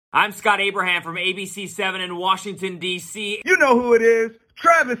I'm Scott Abraham from ABC7 in Washington, D.C. You know who it is.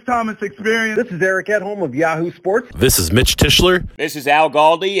 Travis Thomas Experience. This is Eric Edholm of Yahoo Sports. This is Mitch Tischler. This is Al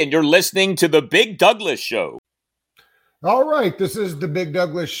Galdi, and you're listening to The Big Douglas Show. All right, this is The Big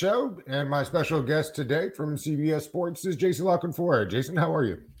Douglas Show, and my special guest today from CBS Sports is Jason LaCanfora. Jason, how are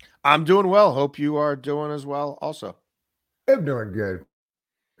you? I'm doing well. Hope you are doing as well also. I'm doing good.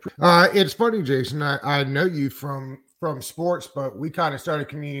 It's funny, Jason. I know you from sports, but we kind of started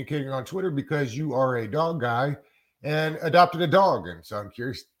communicating on Twitter because you are a dog guy and adopted a dog. And so I'm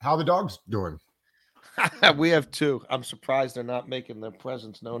curious how the dog's doing. We have two. I'm surprised they're not making their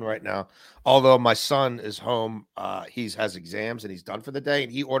presence known right now. Although my son is home, he has exams and he's done for the day,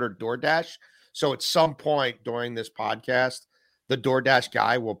 and he ordered DoorDash. So at some point during this podcast, the DoorDash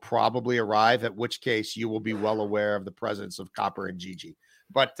guy will probably arrive, at which case you will be well aware of the presence of Copper and Gigi.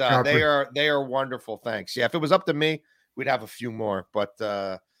 But they are wonderful. Thanks. Yeah, if it was up to me, we'd have a few more. But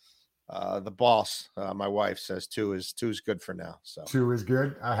the boss, my wife, says two is good for now. So 2 is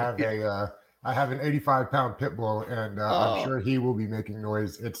good. I have an 85-pound pit bull, and I'm sure he will be making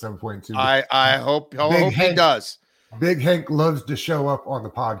noise at some point too. I hope he does. Big Hank loves to show up on the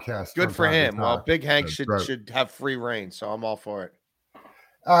podcast. Good for him. Well, Big Hank should have free reign, so I'm all for it.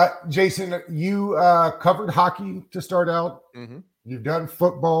 Jason, you covered hockey to start out. Mm-hmm. You've done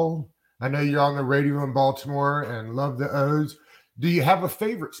football. I know you're on the radio in Baltimore and love the O's. Do you have a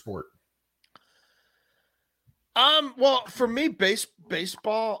favorite sport? Well, for me,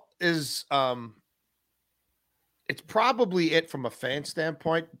 baseball is it's probably it from a fan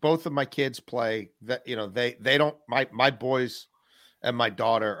standpoint. Both of my kids play that, they don't, my boys and my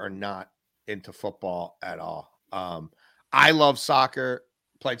daughter are not into football at all. I love soccer,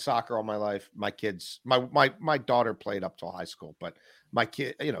 played soccer all my life. My kids, my daughter played up till high school, but my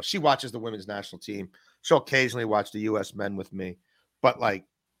kid, she watches the women's national team. She'll occasionally watch the U.S. men with me, but like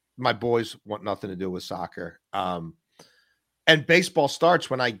my boys want nothing to do with soccer. And baseball starts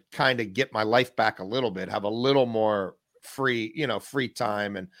when I kind of get my life back a little bit, have a little more free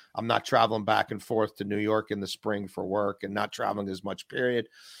time. And I'm not traveling back and forth to New York in the spring for work and not traveling as much, period.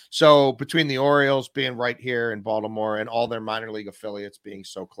 So between the Orioles being right here in Baltimore and all their minor league affiliates being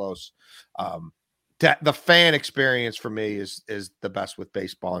so close, the fan experience for me is the best with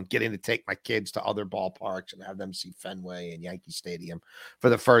baseball, and getting to take my kids to other ballparks and have them see Fenway and Yankee Stadium for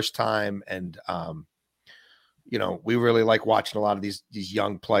the first time. And, we really like watching a lot of these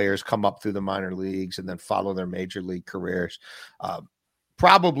young players come up through the minor leagues and then follow their major league careers.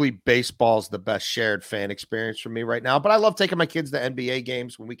 Probably baseball's the best shared fan experience for me right now, but I love taking my kids to NBA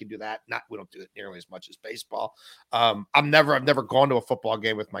games when we can do that. We don't do it nearly as much as baseball. I've never gone to a football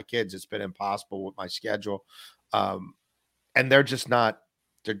game with my kids. It's been impossible with my schedule. And they're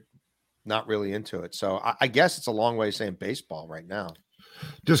not really into it. So I guess it's a long way of saying baseball right now.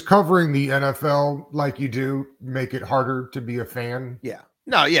 Does covering the NFL like you do make it harder to be a fan? Yeah.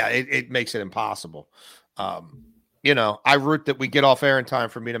 No, yeah, it makes it impossible. I root that we get off air in time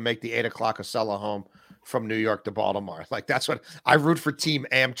for me to make the 8 o'clock Acela home from New York to Baltimore. Like, that's what I root for. Team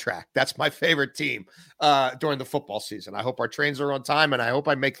Amtrak. That's my favorite team during the football season. I hope our trains are on time, and I hope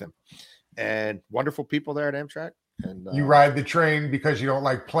I make them. And wonderful people there at Amtrak. And you ride the train because you don't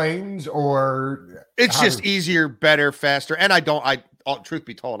like planes, or it's just easier, better, faster. And truth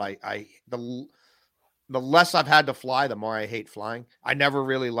be told, the less I've had to fly, the more I hate flying. I never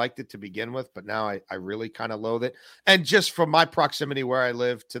really liked it to begin with, but now I really kind of loathe it. And just from my proximity where I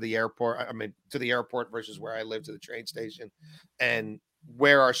live to the airport, to the airport versus where I live to the train station, and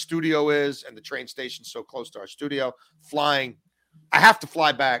where our studio is and the train station so close to our studio, flying, I have to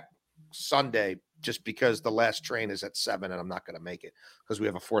fly back Sunday just because the last train is at 7 and I'm not going to make it because we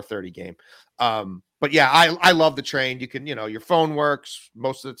have a 4:30 game. But yeah, I love the train. You can, your phone works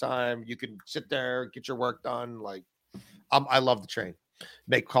most of the time. You can sit there, get your work done. Like, I love the train,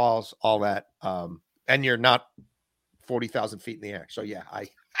 make calls, all that. And you're not 40,000 feet in the air. So yeah,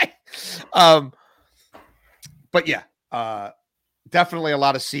 but yeah, definitely a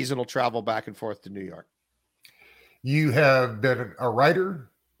lot of seasonal travel back and forth to New York. You have been a writer.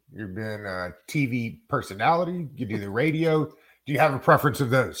 You've been a TV personality. You do the radio. Do you have a preference of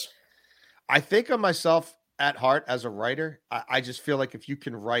those? I think of myself at heart as a writer. I just feel like if you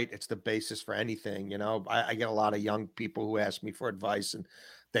can write, it's the basis for anything. I get a lot of young people who ask me for advice, and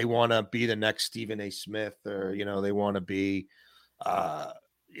they want to be the next Stephen A. Smith, or, they want to be,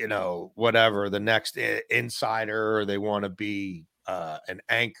 whatever, the next insider, or they want to be an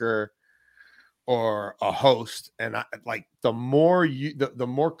anchor or a host. And the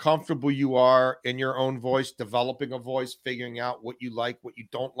more comfortable you are in your own voice, developing a voice, figuring out what you like, what you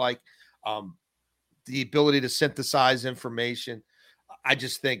don't like, the ability to synthesize information, I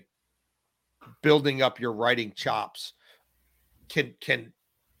just think building up your writing chops can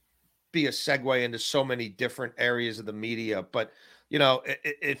be a segue into so many different areas of the media. But,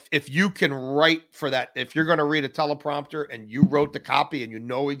 if you can write for that, if you're going to read a teleprompter and you wrote the copy and you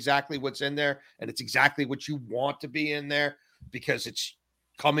know exactly what's in there and it's exactly what you want to be in there because it's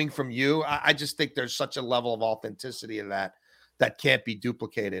coming from you, I just think there's such a level of authenticity in that can't be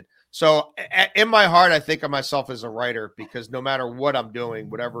duplicated. So in my heart, I think of myself as a writer because no matter what I'm doing,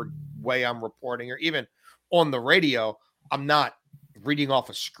 whatever way I'm reporting, or even on the radio, I'm not reading off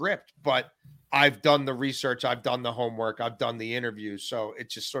a script, but I've done the research, I've done the homework, I've done the interviews. So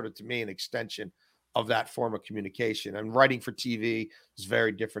it's just sort of, to me, an extension of that form of communication. And writing for TV is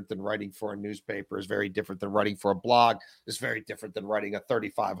very different than writing for a newspaper, is very different than writing for a blog, is very different than writing a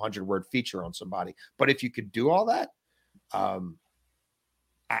 3,500 word feature on somebody. But if you could do all that, I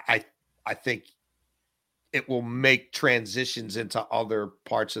think it will make transitions into other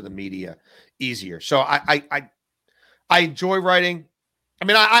parts of the media easier. So I enjoy writing. I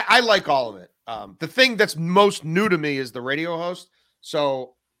mean, I like all of it. The thing that's most new to me is the radio host.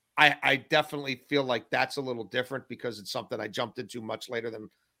 So I definitely feel like that's a little different because it's something I jumped into much later than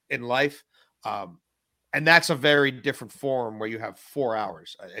in life. And that's a very different forum where you have 4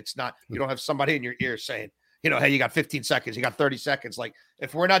 hours. It's not, you don't have somebody in your ear saying, hey, you got 15 seconds, you got 30 seconds. Like,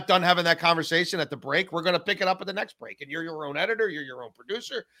 if we're not done having that conversation at the break, we're going to pick it up at the next break. And you're your own editor, you're your own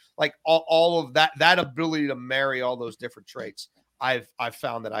producer. Like all of that ability to marry all those different traits, I've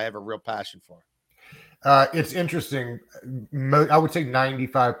found that I have a real passion for. It's interesting. I would say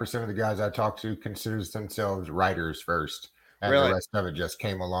 95% of the guys I talk to considers themselves writers first. And Really? The rest of it just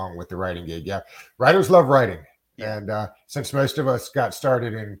came along with the writing gig. Yeah. Writers love writing. Yeah. And since most of us got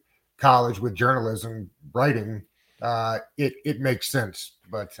started in college with journalism writing, it makes sense.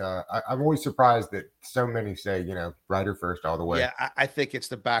 But I'm always surprised that so many say, writer first all the way. Yeah, I think it's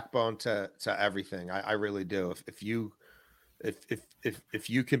the backbone to everything. I really do. If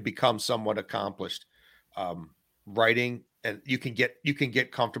you can become somewhat accomplished, writing, and you can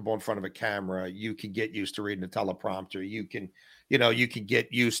get comfortable in front of a camera, you can get used to reading a teleprompter, you can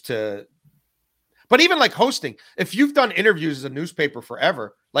get used to. But even like hosting, if you've done interviews as a newspaper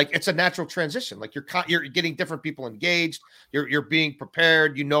forever, like it's a natural transition. Like you're getting different people engaged. You're being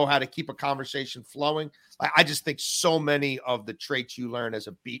prepared. You know how to keep a conversation flowing. I just think so many of the traits you learn as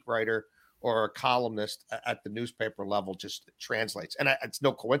a beat writer or a columnist at the newspaper level just translates. And it's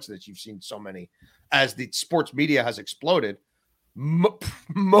no coincidence you've seen so many as the sports media has exploded.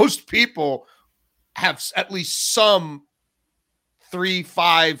 Most people have at least some 3,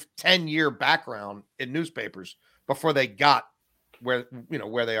 5, 10-year background in newspapers before they got where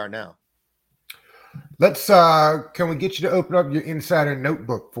they are now. Let's can we get you to open up your insider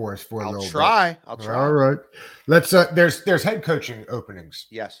notebook for us for a little bit? I'll try. All right. Let's there's head coaching openings.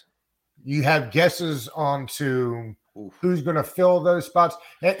 Yes. You have guesses on to who's going to fill those spots.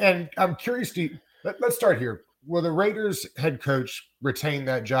 And I'm curious let's start here. Will the Raiders head coach retain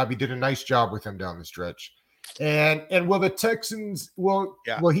that job? He did a nice job with him down the stretch. And will the Texans will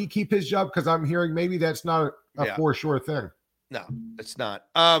he keep his job? Because I'm hearing maybe that's not a for sure thing. No, it's not.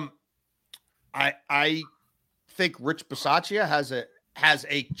 I think Rich Bisaccia has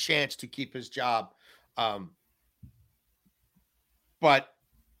a chance to keep his job. But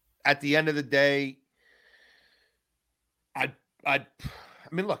at the end of the day, I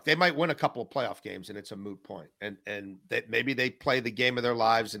mean, look, they might win a couple of playoff games and it's a moot point. And maybe they play the game of their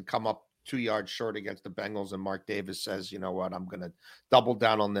lives and come up 2 yards short against the Bengals, and Mark Davis says, you know what, I'm going to double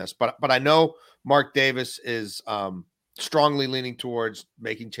down on this. But I know Mark Davis is strongly leaning towards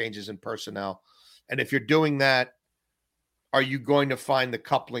making changes in personnel. And if you're doing that, are you going to find the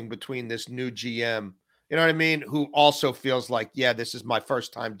coupling between this new GM, you know what I mean, who also feels like, yeah, this is my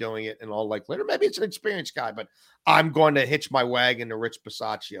first time doing it and all likelihood, or maybe it's an experienced guy, but I'm going to hitch my wagon to Rich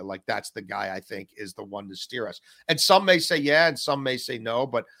Bisaccia. Like, that's the guy I think is the one to steer us. And some may say yeah, and some may say no,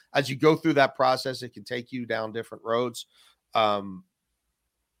 but as you go through that process, it can take you down different roads. Look,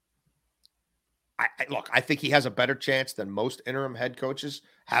 I think he has a better chance than most interim head coaches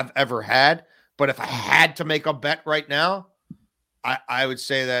have ever had. But if I had to make a bet right now, I would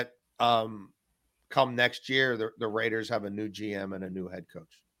say that come next year, the Raiders have a new GM and a new head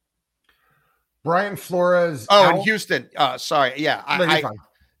coach. Brian Flores. In Houston. Sorry.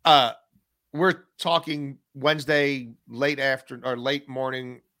 Yeah. We're talking Wednesday, late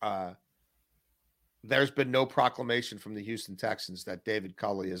morning. There's been no proclamation from the Houston Texans that David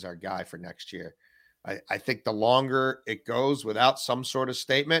Culley is our guy for next year. I think the longer it goes without some sort of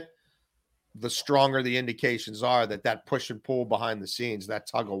statement, the stronger the indications are that push and pull behind the scenes, that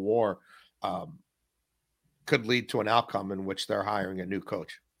tug of war, could lead to an outcome in which they're hiring a new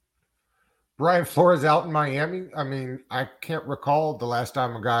coach. Brian Flores out in Miami. I mean, I can't recall the last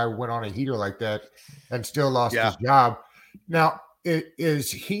time a guy went on a heater like that and still lost his job. Now,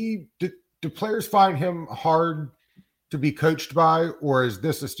 is he? Do players find him hard to be coached by, or is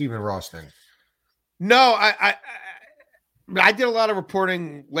this a Stephen Ross thing? No, I did a lot of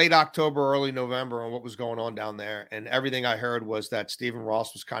reporting late October, early November on what was going on down there, and everything I heard was that Stephen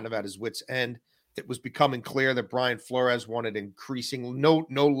Ross was kind of at his wit's end. It was becoming clear that Brian Flores wanted increasing no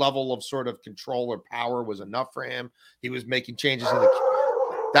level of sort of control or power was enough for him. He was making changes in the.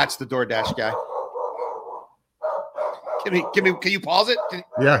 That's the DoorDash guy. Can you pause it?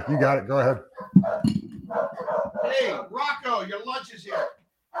 Yeah, you got it. Go ahead. Hey, Rocco, your lunch is here.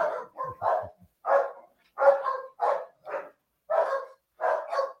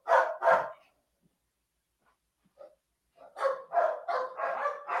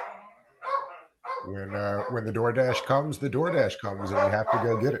 When the DoorDash comes, and you have to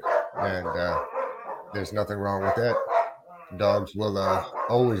go get it. And there's nothing wrong with that. Dogs will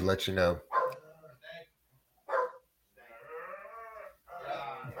always let you know.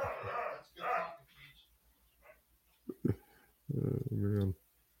 Man.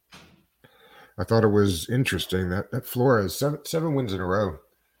 I thought it was interesting that Flores seven wins in a row.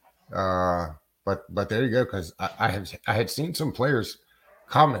 But there you go, because I had seen some players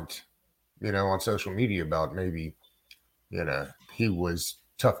comment, on social media about maybe, he was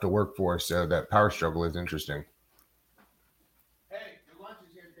tough to work for. So that power struggle is interesting. Hey, your lunch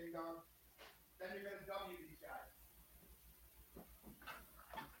is here, ding dong. Then you're going to W these guys.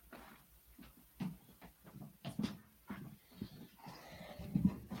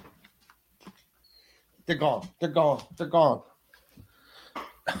 They're gone.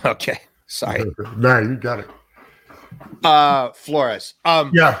 Okay. Sorry. No, you got it. Flores.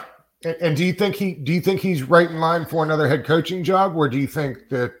 Yeah. And do you think he's right in line for another head coaching job, or do you think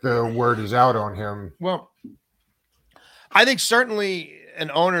that the word is out on him? Well, I think certainly an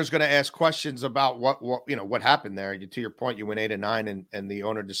owner is going to ask questions about what happened there. To your point, you went 8-9, and the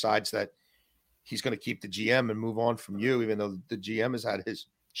owner decides that he's going to keep the GM and move on from you, even though the GM has had his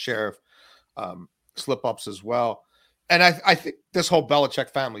share of slip ups as well. And I think this whole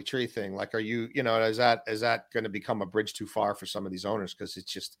Belichick family tree thing, like, are you, is that going to become a bridge too far for some of these owners? Because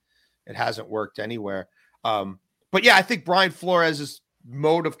it hasn't worked anywhere. But yeah, I think Brian Flores'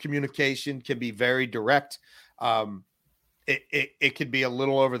 mode of communication can be very direct. It could be a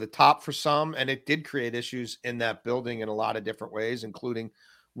little over the top for some, and it did create issues in that building in a lot of different ways, including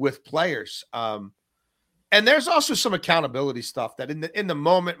with players. And there's also some accountability stuff that in the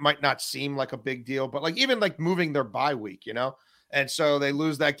moment might not seem like a big deal, but like even like moving their bye week, and so they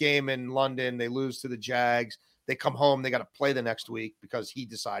lose that game in London, they lose to the Jags, they come home, they got to play the next week because he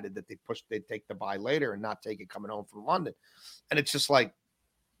decided that they'd take the bye later and not take it coming home from London. And it's just like,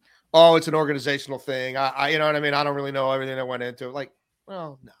 oh, it's an organizational thing. I you know what I mean? I don't really know everything that went into it. Like,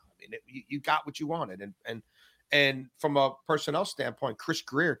 well, no, I mean, you got what you wanted. And from a personnel standpoint, Chris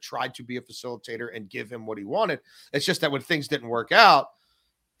Greer tried to be a facilitator and give him what he wanted. It's just that when things didn't work out,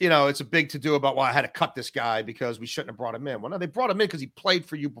 it's a big to-do about why I had to cut this guy because we shouldn't have brought him in. Well, no, they brought him in because he played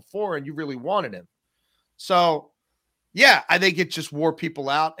for you before and you really wanted him. So, yeah, I think it just wore people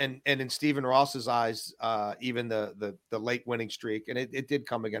out. And in Stephen Ross's eyes, even the late winning streak, and it did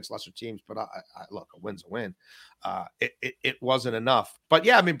come against lesser teams, but I look, a win's a win. It wasn't enough. But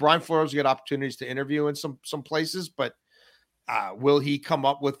yeah, I mean, Brian Flores get opportunities to interview in some places, but will he come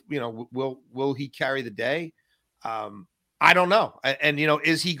up with, will he carry the day? I don't know. And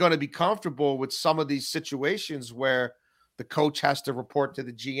is he going to be comfortable with some of these situations where the coach has to report to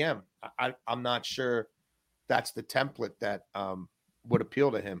the GM? I'm not sure that's the template that would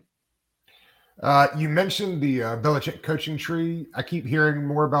appeal to him. You mentioned the Belichick coaching tree. I keep hearing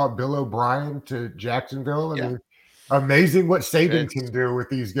more about Bill O'Brien to Jacksonville. I mean, amazing what Saban can do with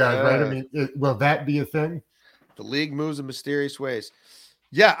these guys, right? I mean, will that be a thing? The league moves in mysterious ways.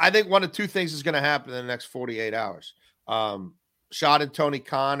 Yeah, I think one of two things is going to happen in the next 48 hours. Shad and Tony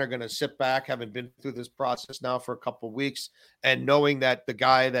Khan are going to sit back, having been through this process now for a couple of weeks, and knowing that the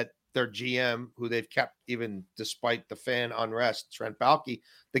guy that their GM, who they've kept even despite the fan unrest, Trent Baalke,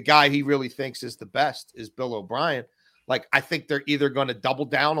 the guy he really thinks is the best is Bill O'Brien. Like, I think they're either going to double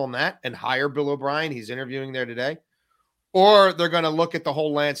down on that and hire Bill O'Brien, he's interviewing there today, or they're going to look at the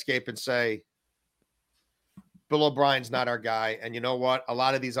whole landscape and say, Bill O'Brien's not our guy. And you know what? A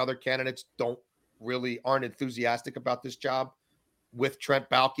lot of these other candidates aren't enthusiastic about this job with Trent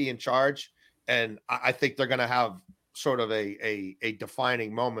Baalke in charge. And I think they're going to have sort of a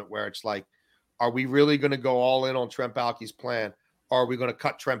defining moment where it's like, are we really going to go all in on Trent Baalke's plan? Or are we going to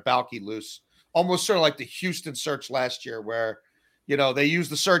cut Trent Baalke loose almost sort of like the Houston search last year where, they used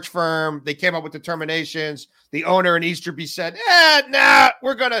the search firm. They came up with determinations. The owner in Easterby said,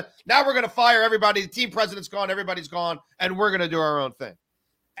 we're going to fire everybody. The team president's gone. Everybody's gone. And we're going to do our own thing.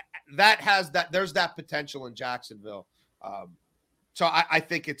 There's that potential in Jacksonville. So I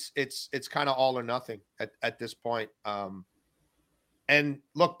think it's kind of all or nothing at this point. And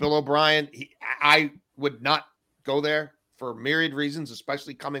look, Bill O'Brien, I would not go there for myriad reasons,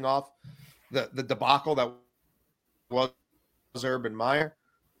 especially coming off the debacle that was Urban Meyer.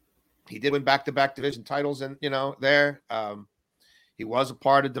 He did win back-to-back division titles, and there. He was a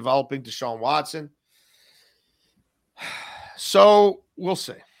part of developing Deshaun Watson. So we'll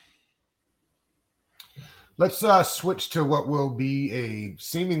see. Let's switch to what will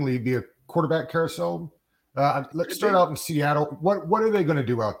seemingly be a quarterback carousel. Let's start out in Seattle. What are they going to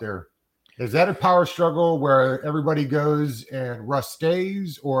do out there? Is that a power struggle where everybody goes and Russ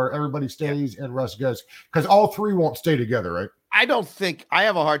stays, or everybody stays and Russ goes? Because all three won't stay together, right? I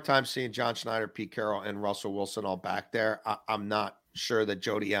have a hard time seeing John Schneider, Pete Carroll, and Russell Wilson all back there. I'm not sure that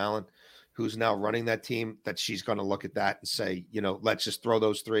Jody Allen, who's now running that team, that she's going to look at that and say, let's just throw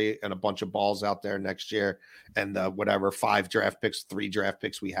those three and a bunch of balls out there next year and whatever 5 draft picks, 3 draft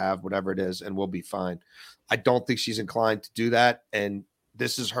picks we have, whatever it is, and we'll be fine. I don't think she's inclined to do that. And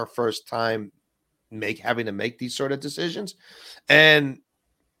this is her first time having to make these sort of decisions. And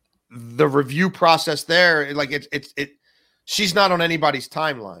the review process there, like she's not on anybody's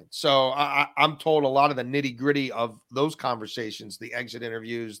timeline. So I'm told a lot of the nitty gritty of those conversations, the exit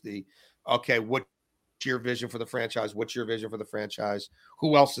interviews, what's your vision for the franchise? What's your vision for the franchise?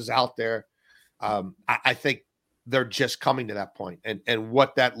 Who else is out there? I think they're just coming to that point. And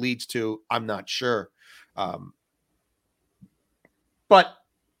what that leads to, I'm not sure. But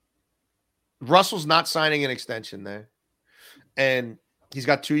Russell's not signing an extension there. And he's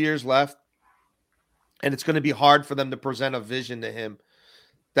got 2 years left. And it's going to be hard for them to present a vision to him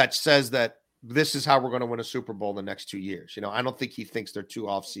that says that this is how we're going to win a Super Bowl in the next 2 years. I don't think he thinks they're 2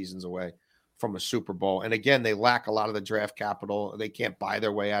 off seasons away from a Super Bowl. And again, they lack a lot of the draft capital. They can't buy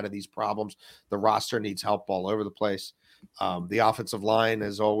their way out of these problems. The roster needs help all over the place. The offensive line,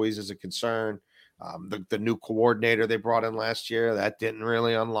 as always, is a concern. The new coordinator they brought in last year, that didn't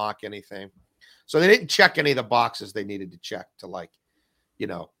really unlock anything. So they didn't check any of the boxes they needed to check to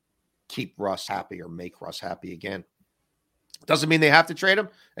keep Russ happy or make Russ happy again. Doesn't mean they have to trade him,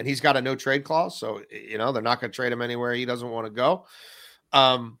 and he's got a no trade clause. So, they're not going to trade him anywhere he doesn't want to go.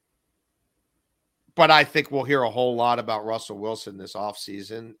 But I think we'll hear a whole lot about Russell Wilson this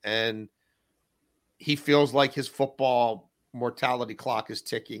offseason, and he feels like his football mortality clock is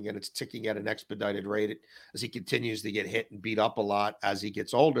ticking, and it's ticking at an expedited rate as he continues to get hit and beat up a lot as he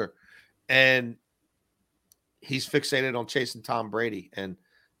gets older. And he's fixated on chasing Tom Brady, and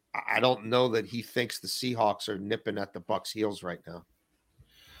I don't know that he thinks the Seahawks are nipping at the Bucs' heels right now.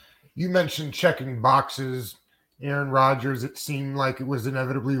 You mentioned checking boxes. Aaron Rodgers, it seemed like it was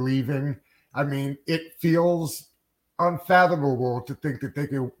inevitably leaving. I mean, it feels unfathomable to think that they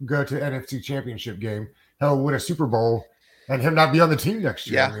could go to NFC Championship game, win a Super Bowl, and him not be on the team next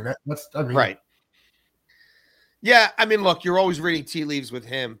year. Yeah. I mean, right. Yeah, I mean, look, you're always reading tea leaves with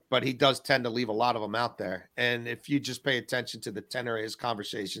him, but he does tend to leave a lot of them out there. And if you just pay attention to the tenor of his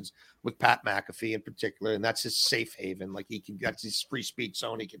conversations with Pat McAfee in particular, and that's his safe haven, that's his free speech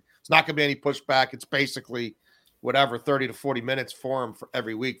zone. It's not going to be any pushback. It's basically whatever, 30 to 40 minutes for him for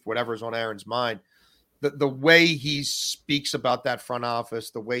every week, whatever's on Aaron's mind. The way he speaks about that front office,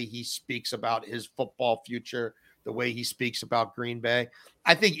 the way he speaks about his football future, the way he speaks about Green Bay.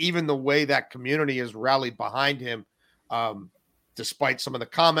 I think even the way that community has rallied behind him, despite some of the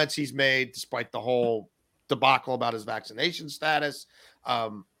comments he's made, despite the whole debacle about his vaccination status,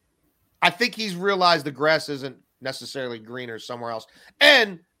 I think he's realized the grass isn't necessarily greener somewhere else.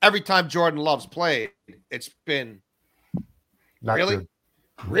 And every time Jordan Love's played, it's been not really, good.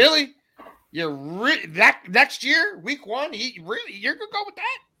 Really? That next year, week 1, you're gonna go with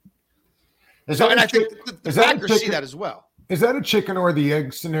that? I think the Packers see that as well. Is that a chicken or the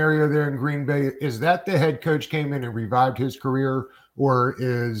egg scenario there in Green Bay? Is that the head coach came in and revived his career, or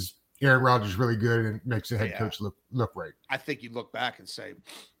is Aaron Rodgers really good and makes the head coach look right? I think you look back and say,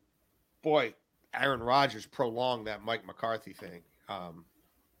 boy, Aaron Rodgers prolonged that Mike McCarthy thing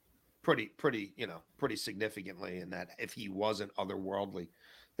pretty significantly, and that if he wasn't otherworldly,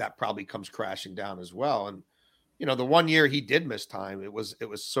 that probably comes crashing down as well. And the 1 year he did miss time, it was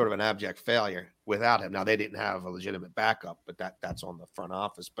sort of an abject failure without him. Now, they didn't have a legitimate backup, but that's on the front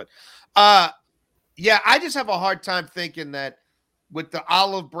office. But I just have a hard time thinking that with the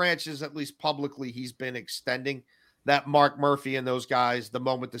olive branches, at least publicly, he's been extending, that Mark Murphy and those guys, the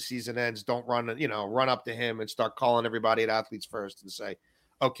moment the season ends, don't run up to him and start calling everybody at Athletes First and say,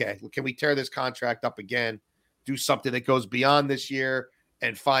 okay, can we tear this contract up again, do something that goes beyond this year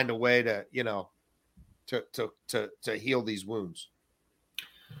and find a way to, to heal these wounds.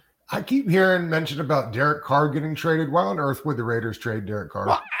 I keep hearing mention about Derek Carr getting traded. Why on earth would the Raiders trade Derek Carr?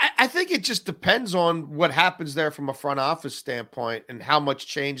 Well, I think it just depends on what happens there from a front office standpoint and how much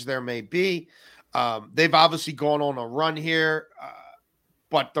change there may be. They've obviously gone on a run here,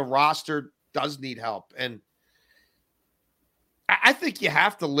 but the roster does need help. And I think you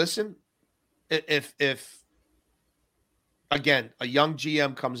have to listen. If again, a young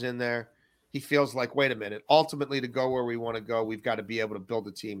GM comes in there, he feels like, wait a minute, ultimately to go where we want to go, we've got to be able to build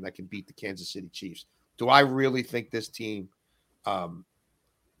a team that can beat the Kansas City Chiefs. Do I really think this team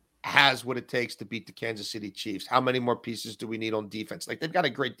has what it takes to beat the Kansas City Chiefs? How many more pieces do we need on defense? Like, they've got a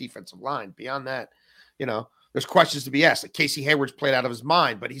great defensive line. Beyond that, there's questions to be asked. Like, Casey Hayward's played out of his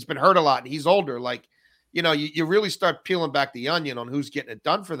mind, but he's been hurt a lot and he's older. Like, you really start peeling back the onion on who's getting it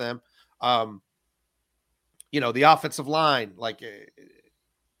done for them. The offensive line, like,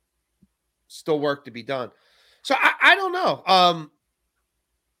 still work to be done. So I don't know.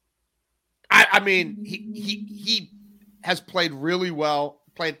 I mean, he has played really well,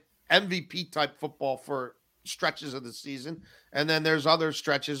 played MVP type football for stretches of the season. And then there's other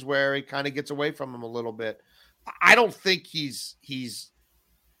stretches where he kind of gets away from him a little bit. I don't think he's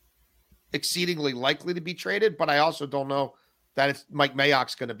exceedingly likely to be traded, but I also don't know that it's Mike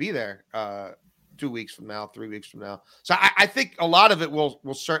Mayock's going to be there 2 weeks from now, 3 weeks from now. So I think a lot of it will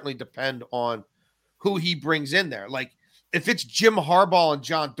certainly depend on who he brings in there. Like, if it's Jim Harbaugh and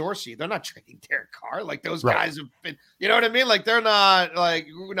John Dorsey, they're not trading Derek Carr. Like, those guys have been, you know what I mean? Like, they're not like,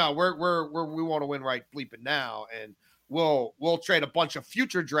 no, we want to win right bleeping now, and we'll trade a bunch of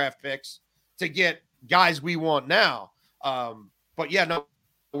future draft picks to get guys we want now. But yeah, no,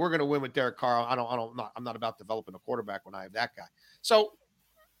 we're going to win with Derek Carr. I'm not about developing a quarterback when I have that guy. So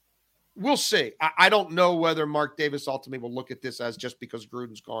we'll see. I don't know whether Mark Davis ultimately will look at this as, just because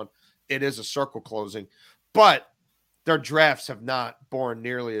Gruden's gone, it is a circle closing, but their drafts have not borne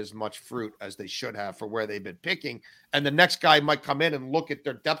nearly as much fruit as they should have for where they've been picking. And the next guy might come in and look at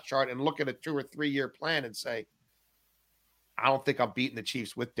their depth chart and look at a 2 or 3 year plan and say, I don't think I'm beating the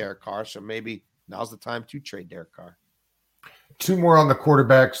Chiefs with Derek Carr. So maybe now's the time to trade Derek Carr. 2 more on the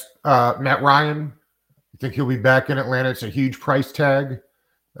quarterbacks. Matt Ryan, you think he'll be back in Atlanta? It's a huge price tag.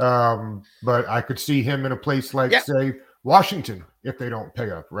 But I could see him in a place like, say, Washington, if they don't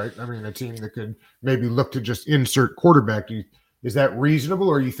pay up, right? I mean, a team that could maybe look to just insert quarterback. Is that reasonable,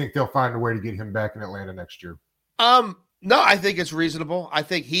 or you think they'll find a way to get him back in Atlanta next year? No, I think it's reasonable. I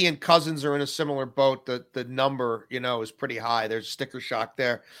think he and Cousins are in a similar boat. The number, is pretty high. There's sticker shock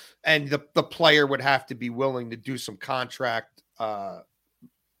there. And the player would have to be willing to do some contract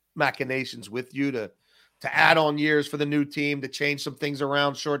machinations with you to add on years for the new team, to change some things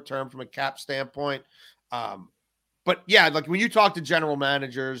around short term from a cap standpoint. But yeah, like when you talk to general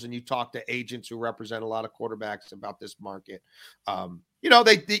managers and you talk to agents who represent a lot of quarterbacks about this market,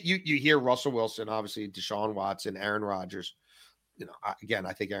 you hear Russell Wilson, obviously Deshaun Watson, Aaron Rodgers.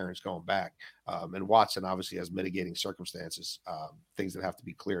 I think Aaron's going back, and Watson obviously has mitigating circumstances, things that have to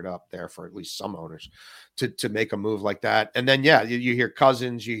be cleared up there for at least some owners to make a move like that. And then you hear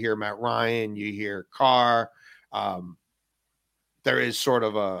Cousins, you hear Matt Ryan, you hear Carr. There is sort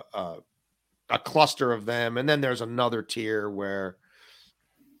of a cluster of them. And then there's another tier where,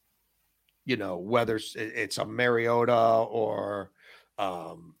 whether it's a Mariota or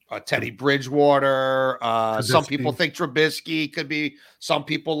a Teddy Bridgewater, some people think Trubisky could be, some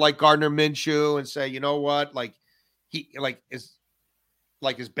people like Gardner Minshew and say, you know what?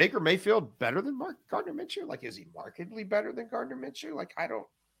 Is Baker Mayfield better than Gardner Minshew? Like, is he markedly better than Gardner Minshew? Like, I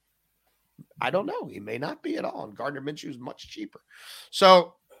don't know. He may not be at all. And Gardner Minshew is much cheaper.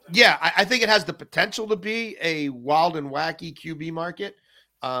 So, yeah, I think it has the potential to be a wild and wacky QB market.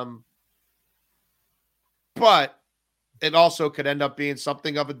 But it also could end up being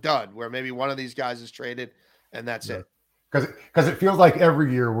something of a dud where maybe one of these guys is traded and that's it. Because it feels like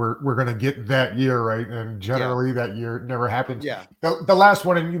every year we're going to get that year, right? And generally that year never happens. Yeah. The last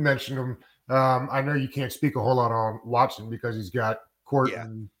one, and you mentioned him, I know you can't speak a whole lot on Watson because he's got court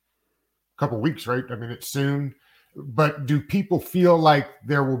in a couple of weeks, right? I mean, it's soon. But do people feel like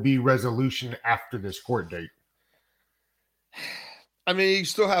there will be resolution after this court date? I mean, you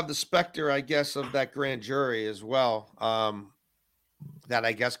still have the specter, I guess, of that grand jury as well, that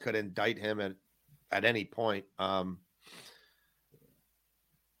I guess could indict him at any point.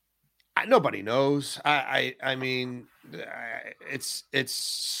 Nobody knows. I mean,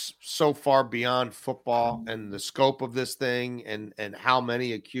 it's so far beyond football and the scope of this thing and how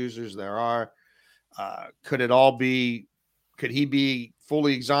many accusers there are. Could he be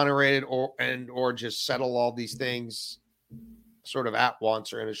fully exonerated or just settle all these things sort of at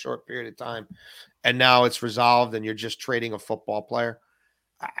once or in a short period of time? And now it's resolved and you're just trading a football player.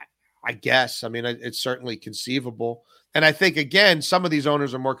 I guess. I mean, it's certainly conceivable. And I think, again, some of these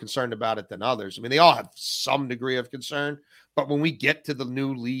owners are more concerned about it than others. I mean, they all have some degree of concern. But when we get to the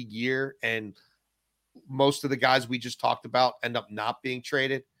new league year and most of the guys we just talked about end up not being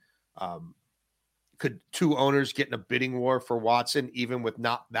traded, could two owners get in a bidding war for Watson, even with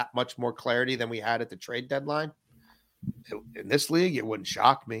not that much more clarity than we had at the trade deadline? In this league, it wouldn't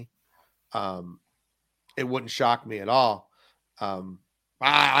shock me. It wouldn't shock me at all.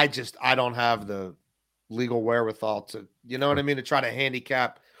 I don't have the legal wherewithal to, you know what I mean, to try to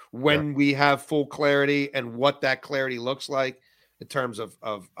handicap when we have full clarity and what that clarity looks like in terms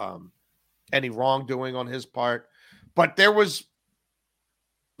of any wrongdoing on his part. But there was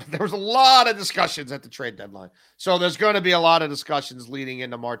a lot of discussions at the trade deadline. So there's going to be a lot of discussions leading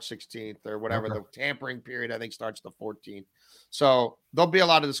into March 16th or whatever. The tampering period, I think, starts the 14th. So there'll be a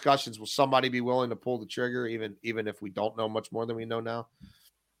lot of discussions. Will somebody be willing to pull the trigger, even if we don't know much more than we know now?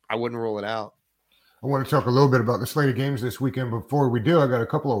 I wouldn't rule it out. I want to talk a little bit about the slate of games this weekend. Before we do, I got a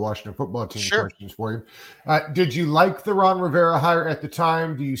couple of Washington football team questions for you. Did you like the Ron Rivera hire at the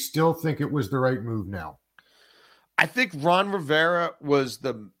time? Do you still think it was the right move now? I think Ron Rivera was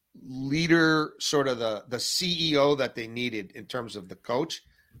the leader, sort of the CEO that they needed in terms of the coach.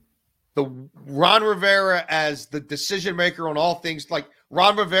 The Ron Rivera as the decision maker on all things, like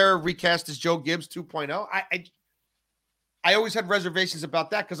Ron Rivera recast as Joe Gibbs 2.0. I always had reservations about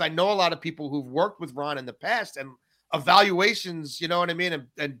that because I know a lot of people who've worked with Ron in the past and evaluations, you know what I mean?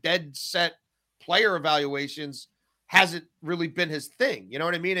 And dead set player evaluations hasn't really been his thing. You know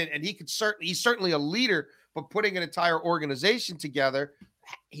what I mean? And he's certainly a leader, but putting an entire organization together,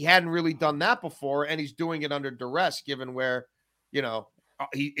 he hadn't really done that before. And he's doing it under duress, given where, you know,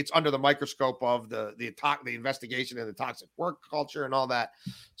 it's under the microscope of the investigation and the toxic work culture and all that.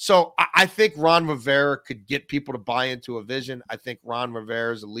 So I think Ron Rivera could get people to buy into a vision. I think Ron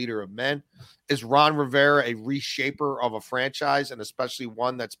Rivera is a leader of men. Is Ron Rivera a reshaper of a franchise, and especially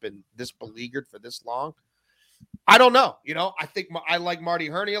one that's been this beleaguered for this long? I don't know. You know, I think I like Marty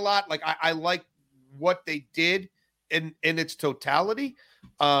Herney a lot. Like I like what they did in its totality.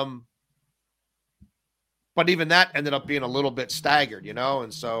 But even that ended up being a little bit staggered, you know?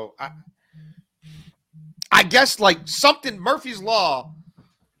 And so I guess like something, Murphy's Law,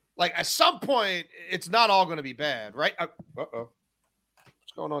 like at some point, it's not all going to be bad, right? Uh-oh.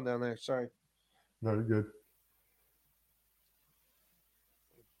 What's going on down there? Sorry. No, you're good.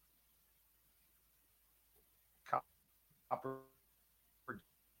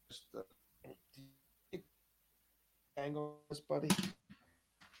 Angle this, buddy.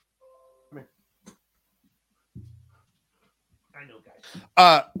 I know,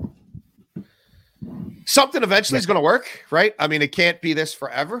 guys. Something eventually is going to work, right? I mean, it can't be this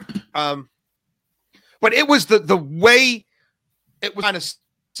forever. But it was the way it was kind of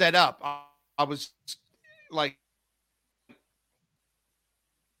set up. I was like,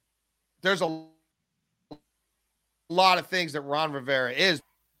 there's a lot of things that Ron Rivera is,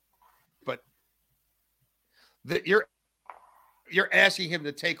 but that you're asking him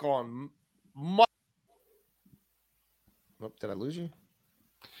to take on much. Oh, did I lose you?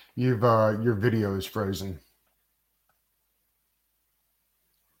 Your video is frozen.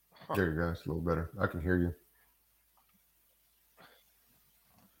 Huh. There you go. It's a little better. I can hear you.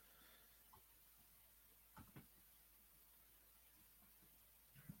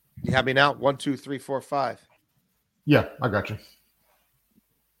 You have me now? 1, 2, 3, 4, 5. Yeah, I got you.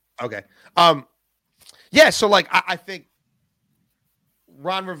 Okay. Yeah. So like, I think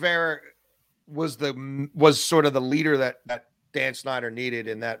Ron Rivera was sort of the leader that Dan Snyder needed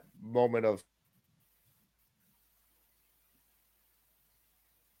in that moment of.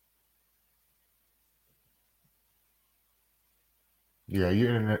 Yeah,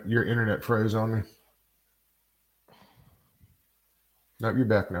 your internet froze on me. Nope, you're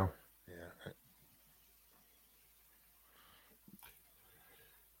back now. Yeah.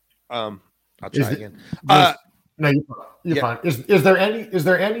 I'll try again. No, you're fine. Is there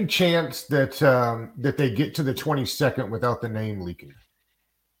any chance that that they get to the 22nd without the name leaking?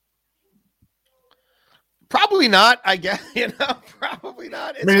 Probably not. I guess probably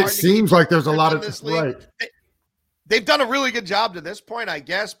not. I mean, it seems like there's a lot of this right. They've done a really good job to this point, I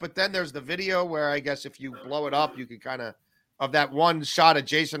guess. But then there's the video where I guess if you blow it up, you can kind of of that one shot of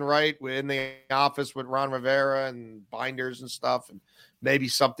Jason Wright in the office with Ron Rivera and binders and stuff, and maybe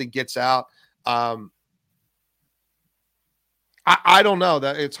something gets out. I don't know.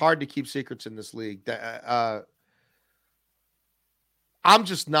 That it's hard to keep secrets in this league. I'm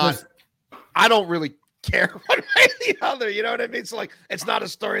just not. I don't really care one way or the other. You know what I mean? So like, it's not a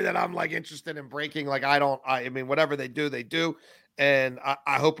story that I'm like interested in breaking. Like, I mean, whatever they do, they do. And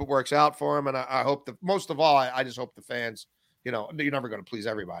I hope it works out for them. And I hope most of all, I just hope the fans, you know, you're never going to please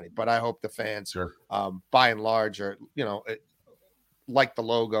everybody, but I hope the fans, Sure. By and large, are, you know, like the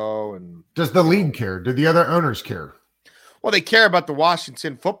logo. And does the league care? Do the other owners care? Well, they care about the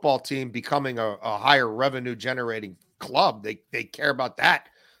Washington football team becoming a higher revenue generating club. They care about that.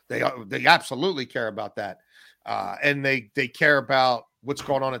 They absolutely care about that. And they care about what's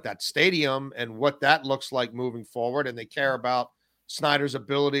going on at that stadium and what that looks like moving forward. And they care about Snyder's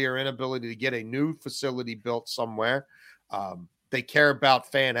ability or inability to get a new facility built somewhere. They care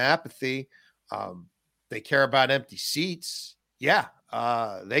about fan apathy. They care about empty seats. Yeah.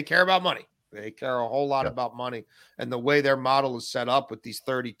 They care about money. They care a whole lot about money, and the way their model is set up with these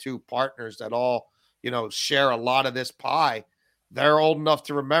 32 partners that all, you know, share a lot of this pie. They're old enough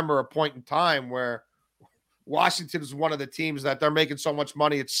to remember a point in time where Washington is one of the teams that they're making so much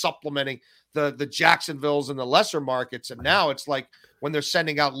money, it's supplementing the Jacksonvilles and the lesser markets. And now it's like when they're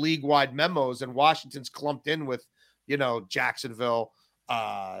sending out league-wide memos and Washington's clumped in with, you know, Jacksonville,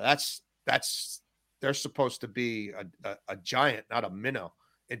 they're supposed to be a giant, not a minnow,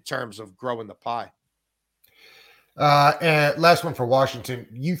 in terms of growing the pie. And last one for Washington.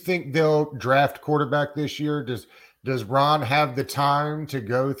 You think they'll draft quarterback this year? Does Ron have the time to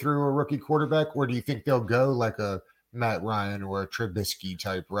go through a rookie quarterback, or do you think they'll go like a Matt Ryan or a Trubisky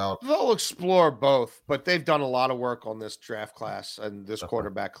type route? They'll explore both, but they've done a lot of work on this draft class and this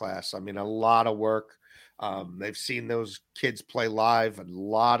quarterback class. I mean, a lot of work. They've seen those kids play live a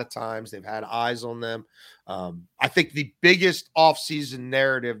lot of times. They've had eyes on them. I think the biggest offseason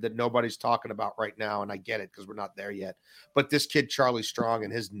narrative that nobody's talking about right now, and I get it because we're not there yet, but this kid, Charlie Strong,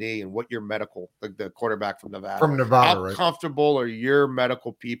 and his knee and what your medical, the quarterback from Nevada, how right? Comfortable are your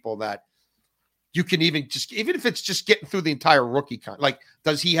medical people that you can even if it's just getting through the entire rookie like,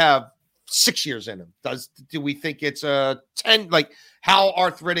 does he have 6 years in him? Do we think it's a 10? Like, how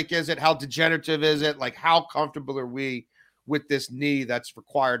arthritic is it? How degenerative is it? Like, how comfortable are we with this knee that's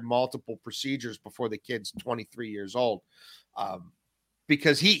required multiple procedures before the kid's 23 years old?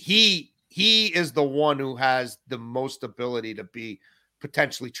 Because he is the one who has the most ability to be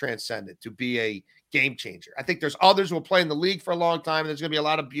potentially transcendent, to be a game changer. I think there's others who will play in the league for a long time. There's going to be a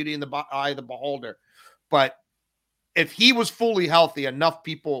lot of beauty in the eye of the beholder, but if he was fully healthy, enough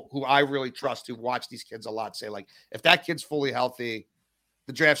people who I really trust, who watch these kids a lot, say, like, if that kid's fully healthy,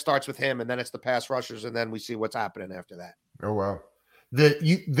 the draft starts with him, and then it's the pass rushers, and then we see what's happening after that. Oh, wow.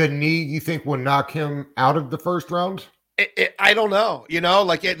 The knee, you think, will knock him out of the first round? I don't know. You know,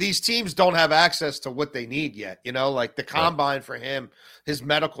 like, these teams don't have access to what they need yet. You know, like the combine for him, his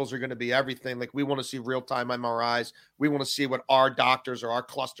medicals are going to be everything. Like, we want to see real-time MRIs. We want to see what our doctors or our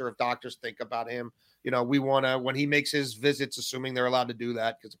cluster of doctors think about him. You know, we want to, when he makes his visits, assuming they're allowed to do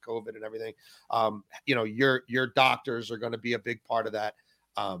that because of COVID and everything, you know, your doctors are going to be a big part of that.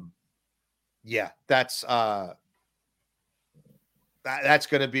 That's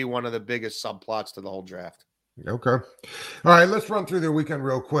going to be one of the biggest subplots to the whole draft. Okay. All right, let's run through the weekend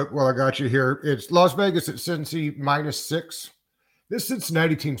real quick while I got you here. It's Las Vegas at Cincy -6. This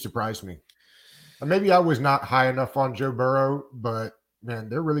Cincinnati team surprised me. Maybe I was not high enough on Joe Burrow, but man,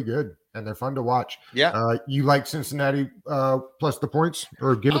 they're really good and they're fun to watch. Yeah. You like Cincinnati plus the points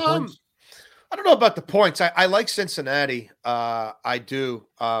or give the points? I don't know about the points. I like Cincinnati. I do.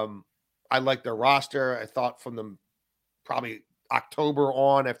 I like their roster. I thought from the probably October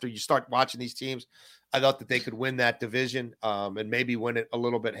on, after you start watching these teams, I thought that they could win that division and maybe win it a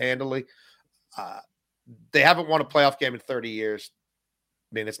little bit handily. They haven't won a playoff game in 30 years.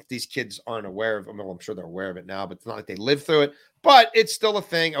 I mean, these kids aren't aware of it. Well, I'm sure they're aware of it now, but it's not like they lived through it. But it's still a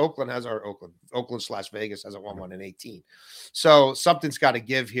thing. Oakland/Vegas hasn't won one in 18. So something's got to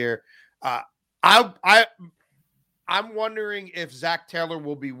give here. I'm wondering if Zach Taylor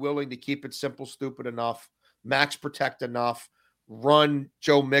will be willing to keep it simple, stupid enough, max protect enough, run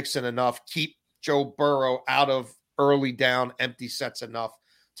Joe Mixon enough, keep Joe Burrow out of early down empty sets enough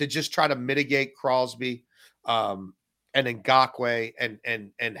to just try to mitigate Crosby and Ngakoue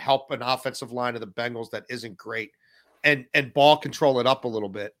and help an offensive line of the Bengals that isn't great and ball control it up a little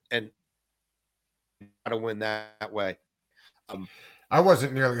bit and try to win that way. I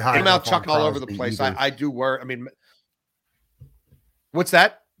wasn't nearly high. I'm out chucking all over the place. I do worry. I mean, what's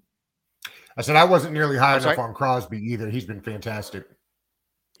that? I said I wasn't nearly high I'm enough sorry? on Crosby either. He's been fantastic.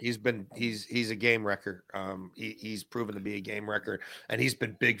 He's a game wrecker. He's proven to be a game wrecker, and he's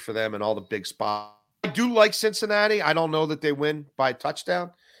been big for them in all the big spots. I do like Cincinnati. I don't know that they win by a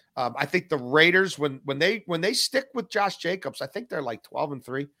touchdown. I think the Raiders, when they stick with Josh Jacobs, I think they're like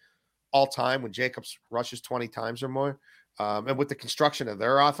 12-3 all time when Jacobs rushes 20 times or more. And with the construction of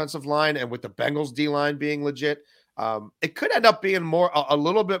their offensive line and with the Bengals D line being legit, it could end up being a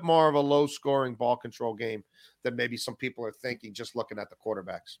little bit more of a low scoring ball control game than maybe some people are thinking just looking at the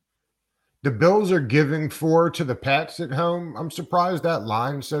quarterbacks. The Bills are giving 4 to the Pats at home. I'm surprised that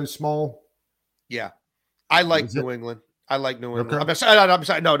line's so small. Yeah. I like New England. I like New England. Okay. I'm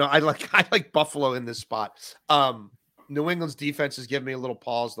sorry. No, I like Buffalo in this spot. New England's defense has given me a little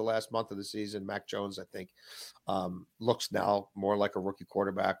pause the last month of the season. Mac Jones, I think, looks now more like a rookie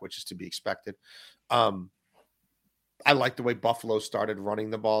quarterback, which is to be expected. I like the way Buffalo started running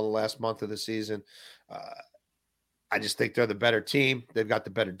the ball the last month of the season. I just think they're the better team. They've got the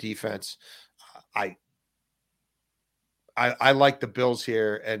better defense. I like the Bills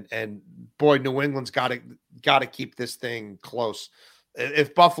here, and boy, New England's got to keep this thing close.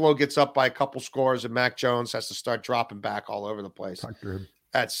 If Buffalo gets up by a couple scores and Mac Jones has to start dropping back all over the place,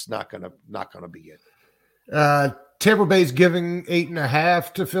 that's not gonna be it. Tampa Bay's giving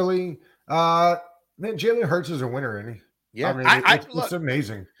 8.5 to Philly. Man, Jalen Hurts is a winner, isn't he? Yeah, I mean, it's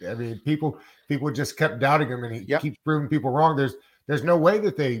amazing. I mean, people just kept doubting him, and he keeps proving people wrong. There's no way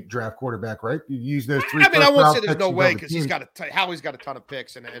that they draft quarterback, right? You use those 3. I mean, I won't say there's no way because Howie's got a ton of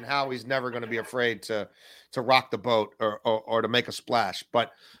picks, and Howie's never going to be afraid to rock the boat or to make a splash.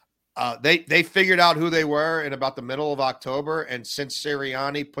 But they figured out who they were in about the middle of October, and since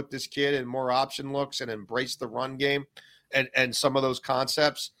Sirianni put this kid in more option looks and embraced the run game and some of those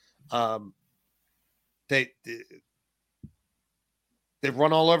concepts, they've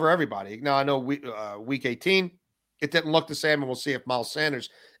run all over everybody. Now I know week 18. It didn't look the same, and we'll see if Miles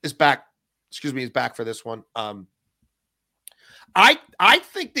Sanders is back. Is back for this one. I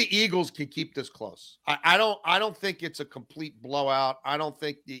think the Eagles can keep this close. I don't think it's a complete blowout. I don't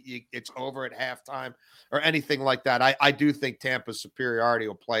think it's over at halftime or anything like that. I do think Tampa's superiority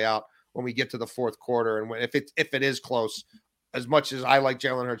will play out when we get to the fourth quarter, and if it is close. As much as I like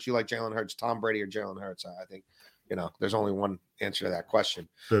Jalen Hurts, you like Jalen Hurts, Tom Brady or Jalen Hurts. I think there's only one answer to that question.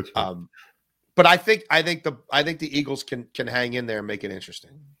 But I think the Eagles can hang in there and make it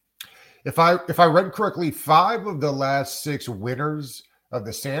interesting. If I read correctly, 5 of the last 6 winners of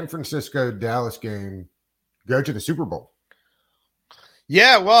the San Francisco-Dallas game go to the Super Bowl.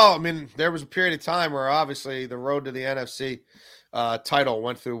 Yeah, well, I mean, there was a period of time where obviously the road to the NFC title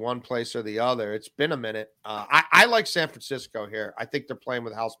went through one place or the other. It's been a minute. I like San Francisco here. I think they're playing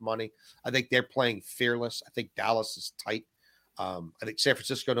with house money. I think they're playing fearless. I think Dallas is tight. I think San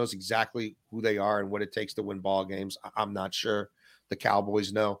Francisco knows exactly who they are and what it takes to win ball games. I'm not sure the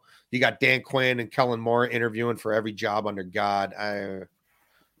Cowboys know. You got Dan Quinn and Kellen Moore interviewing for every job under God.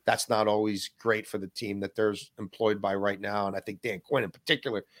 That's not always great for the team that they're employed by right now. And I think Dan Quinn in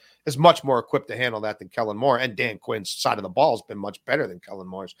particular is much more equipped to handle that than Kellen Moore. And Dan Quinn's side of the ball has been much better than Kellen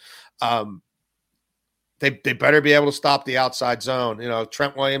Moore's. They better be able to stop the outside zone.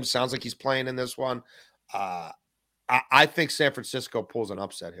 Trent Williams sounds like he's playing in this one. I think San Francisco pulls an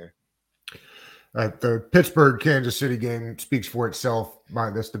upset here. The Pittsburgh-Kansas City game speaks for itself.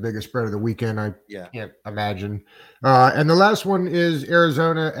 That's the biggest spread of the weekend. I can't imagine. And the last one is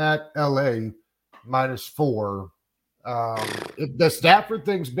Arizona at LA, -4. The Stafford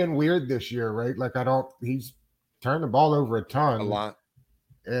thing's been weird this year, right? He's turned the ball over a ton. A lot.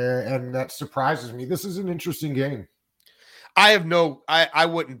 And that surprises me. This is an interesting game. I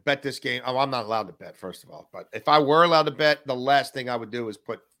wouldn't bet this game. I'm not allowed to bet, first of all. But if I were allowed to bet, the last thing I would do is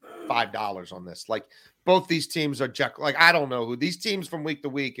put $5 on this. Like, both these teams are I don't know who these teams from week to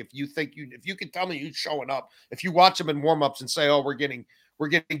week. If you can tell me who's showing up, if you watch them in warmups and say, "Oh, we're getting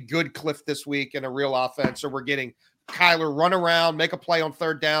good Cliff this week and a real offense," or we're getting Kyler run around, make a play on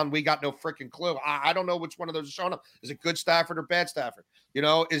third down, we got no freaking clue. I don't know which one of those is showing up. Is it good Stafford or bad Stafford?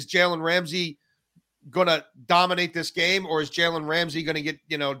 Is Jalen Ramsey going to dominate this game, or is Jalen Ramsey going to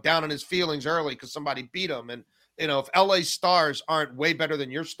get, down in his feelings early because somebody beat him? And, if LA stars aren't way better than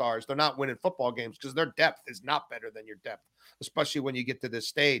your stars, they're not winning football games because their depth is not better than your depth, especially when you get to this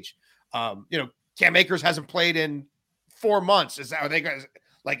stage. Cam Akers hasn't played in 4 months. Is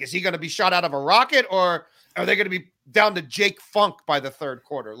he going to be shot out of a rocket, or are they going to be down to Jake Funk by the third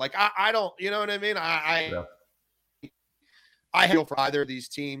quarter? I don't, you know what I mean? I feel for either of these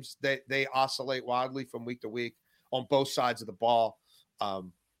teams. They oscillate wildly from week to week on both sides of the ball.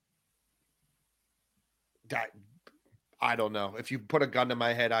 I don't know. If you put a gun to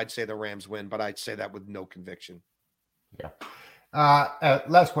my head, I'd say the Rams win, but I'd say that with no conviction. Yeah.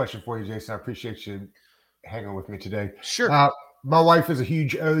 Last question for you, Jason. I appreciate you hanging with me today. Sure. My wife is a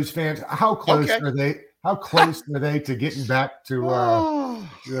huge O's fan. How close are they? How close are they to getting back to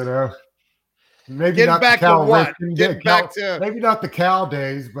maybe Getting not back the Cal to what? maybe not the Cal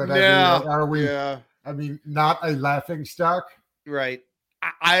days, but are we? Yeah. I mean, not a laughing stock, right?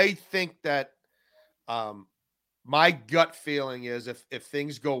 I think that my gut feeling is if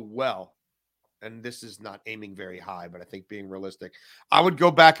things go well, and this is not aiming very high, but I think being realistic, I would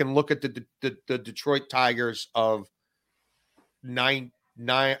go back and look at the Detroit Tigers of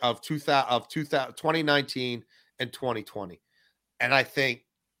 2019 and 2020. And I think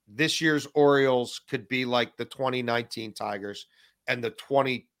this year's Orioles could be like the 2019 Tigers, and the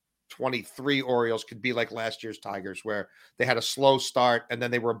 2023 Orioles could be like last year's Tigers, where they had a slow start and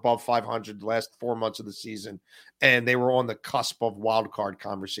then they were above 500 the last 4 months of the season, and they were on the cusp of wild card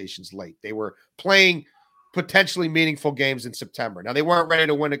conversations late. They were playing potentially meaningful games in September. Now, they weren't ready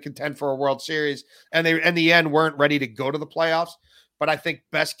to win a contend for a World Series, and they, in the end, weren't ready to go to the playoffs. But I think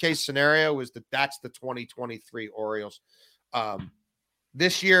best case scenario is that's the 2023 Orioles.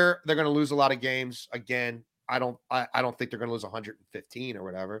 This year, they're going to lose a lot of games. Again, I don't think they're going to lose 115 or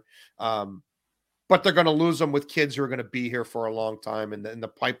whatever. But they're going to lose them with kids who are going to be here for a long time, and the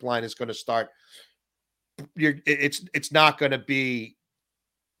pipeline is going to start. It's not going to be,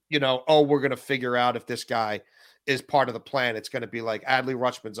 we're going to figure out if this guy is part of the plan. It's going to be like Adley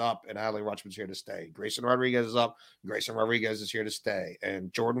Rutschman's up, and Adley Rutschman's here to stay. Grayson Rodriguez is up, Grayson Rodriguez is here to stay.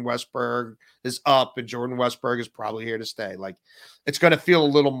 And Jordan Westberg is up, and Jordan Westberg is probably here to stay. Like, it's going to feel a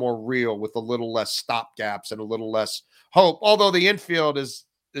little more real with a little less stopgaps and a little less hope. Although the infield is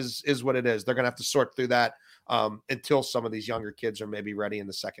what it is. They're going to have to sort through that until some of these younger kids are maybe ready in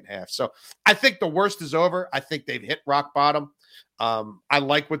the second half. So I think the worst is over. I think they've hit rock bottom. I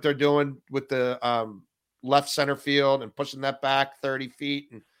like what they're doing with the left center field and pushing that back 30 feet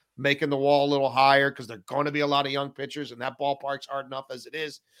and making the wall a little higher, because they're going to be a lot of young pitchers, and that ballpark's hard enough as it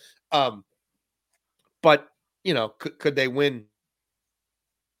is. But, could they win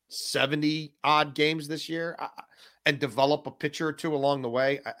 70 odd games this year and develop a pitcher or two along the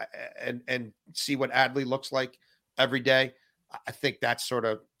way and see what Adley looks like every day? I think that's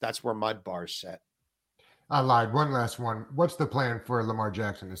where my bar's set. I lied. One last one. What's the plan for Lamar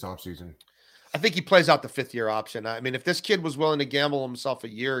Jackson this offseason? I think he plays out the fifth-year option. I mean, if this kid was willing to gamble himself a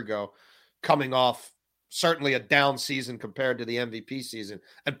year ago, coming off certainly a down season compared to the MVP season,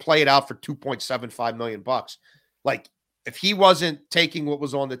 and play it out for $2.75 million, like, if he wasn't taking what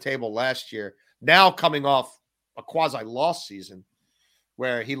was on the table last year, now coming off a quasi-loss season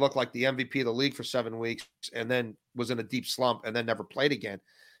where he looked like the MVP of the league for 7 weeks and then was in a deep slump and then never played again,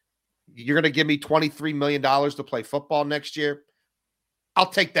 you're going to give me $23 million to play football next year? I'll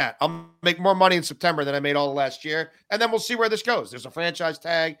take that. I'll make more money in September than I made all of last year. And then we'll see where this goes. There's a franchise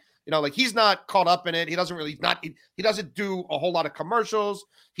tag. He's not caught up in it. He doesn't really he doesn't do a whole lot of commercials.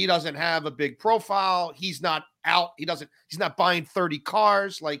 He doesn't have a big profile. He's not out. He's not buying 30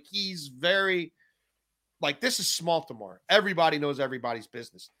 cars. Like, he's very, like, this is small to Lamar. Everybody knows everybody's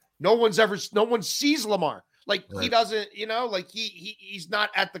business. No one sees Lamar. Like, right. He doesn't, he's not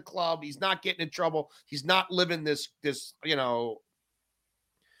at the club. He's not getting in trouble. He's not living this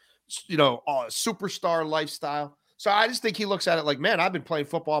superstar lifestyle. So I just think he looks at it like, man, I've been playing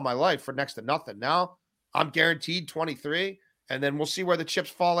football all my life for next to nothing. Now I'm guaranteed 23, and then we'll see where the chips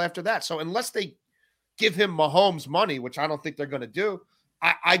fall after that. So unless they give him Mahomes money, which I don't think they're going to do,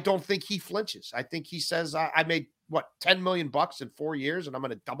 I don't think he flinches. I think he says, I made $10 million in 4 years, and I'm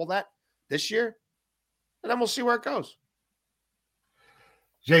going to double that this year. And then we'll see where it goes.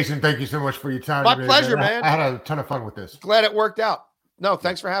 Jason, thank you so much for your time. My pleasure, man. I had a ton of fun with this. Glad it worked out. No,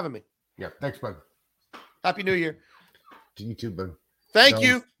 thanks for having me. Yeah, thanks, bud. Happy New Year. To you too, bud. Thank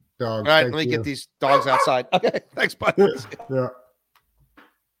you. Dogs. All right, let me get these dogs outside. Okay, thanks, bud. Yeah.